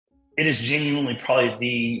it is genuinely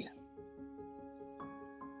probably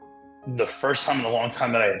the first time in a long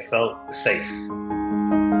time that I had felt safe.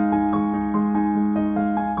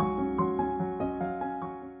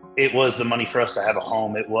 It was the money for us to have a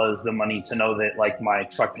home. It was the money to know that like my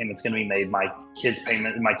truck payment's going to be made, my kids'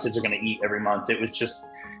 are going to eat every month. It was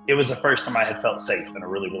the first time I had felt safe in a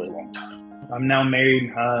really, really long time. I'm now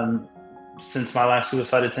married. Since my last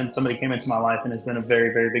suicide attempt, somebody came into my life and has been a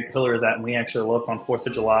very, very big pillar of that. And we actually eloped on 4th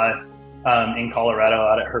of July in Colorado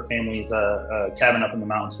out at her family's cabin up in the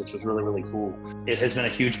mountains, which was really, really cool. It has been a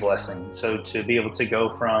huge blessing. So to be able to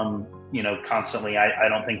go from, constantly, I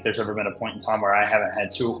don't think there's ever been a point in time where I haven't had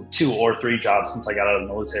two or three jobs since I got out of the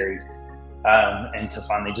military. And to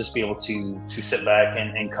finally just be able to sit back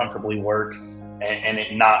and comfortably work and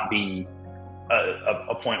it not be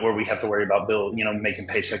a point where we have to worry about making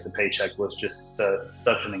paycheck to paycheck was just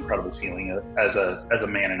such an incredible feeling as a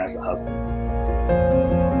man and as a husband.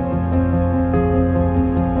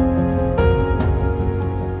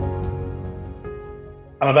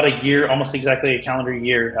 I'm about a year, almost exactly a calendar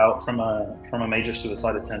year out from a major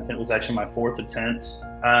suicide attempt. It was actually my 4th attempt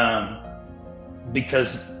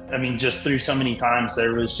because, just through so many times,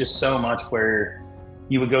 there was just so much where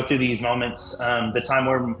you would go through these moments. The time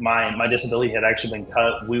where my disability had actually been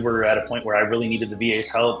cut, we were at a point where I really needed the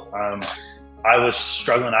VA's help. I was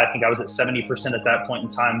struggling. I think I was at 70% at that point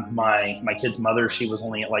in time. My kid's mother, she was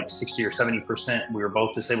only at like 60 or 70%. We were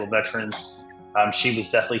both disabled veterans. She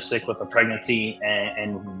was deathly sick with a pregnancy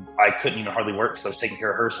and I couldn't even hardly work because I was taking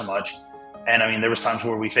care of her so much. And there was times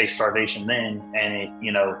where we faced starvation then, and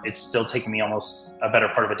it's still taken me almost a better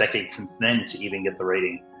part of a decade since then to even get the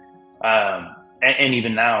rating. And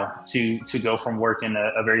even now to go from working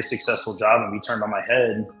a very successful job and be turned on my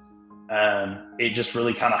head, it just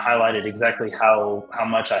really kind of highlighted exactly how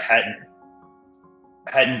much I hadn't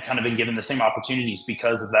kind of been given the same opportunities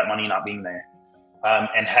because of that money not being there.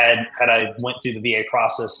 And had I went through the VA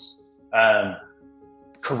process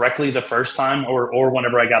correctly the first time, or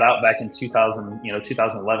whenever I got out back in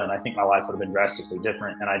 2011, I think my life would have been drastically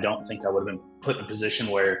different. And I don't think I would have been put in a position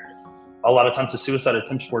where a lot of times the suicide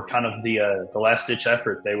attempts were kind of the last ditch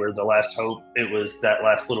effort. They were the last hope. It was that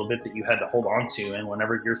last little bit that you had to hold on to. And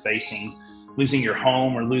whenever you're facing losing your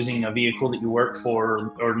home or losing a vehicle that you work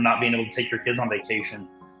for, or not being able to take your kids on vacation,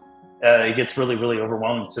 it gets really, really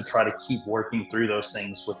overwhelming to try to keep working through those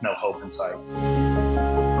things with no hope in sight.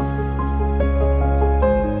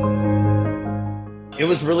 It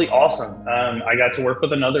was really awesome. I got to work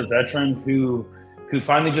with another veteran who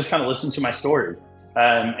finally just kind of listened to my story.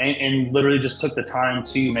 And literally just took the time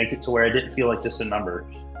to make it to where I didn't feel like just a number,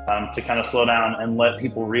 to kind of slow down and let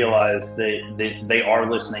people realize that they are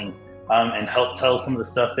listening, and help tell some of the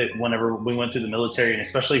stuff that whenever we went through the military, and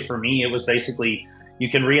especially for me, it was basically you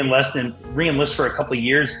can re-enlist for a couple of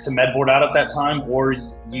years to med board out at that time, or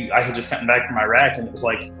I had just gotten back from Iraq and it was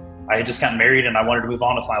like I had just gotten married and I wanted to move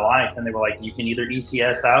on with my life, and they were like, you can either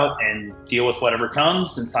ETS out and deal with whatever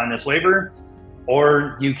comes and sign this waiver,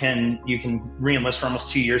 or you can re-enlist for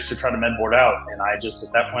almost 2 years to try to med board out. And I just,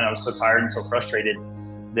 at that point, I was so tired and so frustrated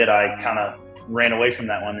that I kind of ran away from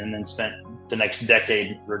that one and then spent the next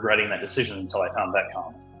decade regretting that decision until I found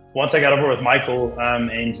VetComm. Once I got over with Michael,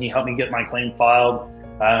 and he helped me get my claim filed,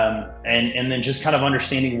 and then just kind of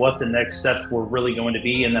understanding what the next steps were really going to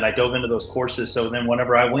be. And then I dove into those courses. So then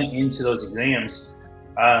whenever I went into those exams,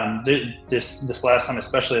 this last time,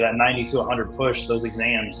 especially that 90 to 100 push, those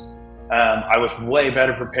exams, I was way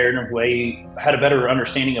better prepared and had a better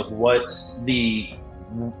understanding of what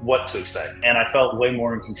to expect. And I felt way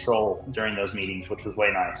more in control during those meetings, which was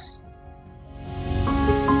way nice.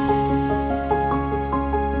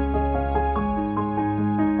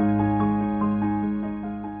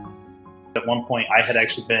 At one point, I had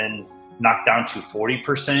actually been knocked down to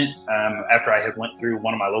 40% after I had went through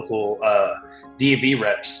one of my local DAV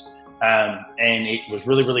reps. And it was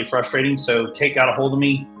really, really frustrating. So Kate got a hold of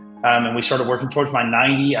me. And we started working towards my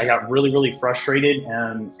 90. I got really, really frustrated.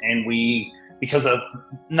 And we, because of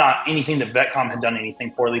not anything that VetComm had done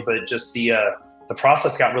anything poorly, but just the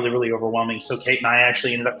process got really, really overwhelming. So Kate and I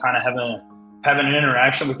actually ended up kind of having an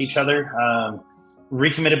interaction with each other,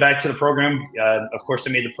 recommitted back to the program. Of course,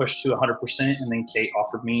 I made the push to 100%. And then Kate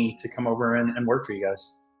offered me to come over and work for you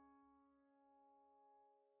guys.